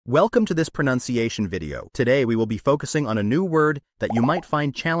Welcome to this pronunciation video. Today we will be focusing on a new word that you might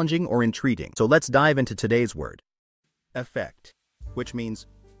find challenging or intriguing. So let's dive into today's word. Effect, which means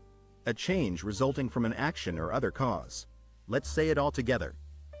a change resulting from an action or other cause. Let's say it all together.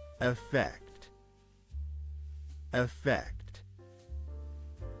 Effect. Effect.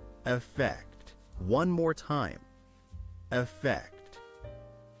 Effect. One more time. Effect.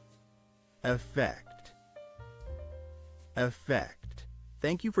 Effect. Effect.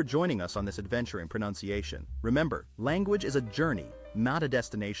 Thank you for joining us on this adventure in pronunciation. Remember, language is a journey, not a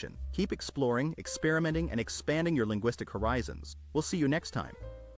destination. Keep exploring, experimenting, and expanding your linguistic horizons. We'll see you next time.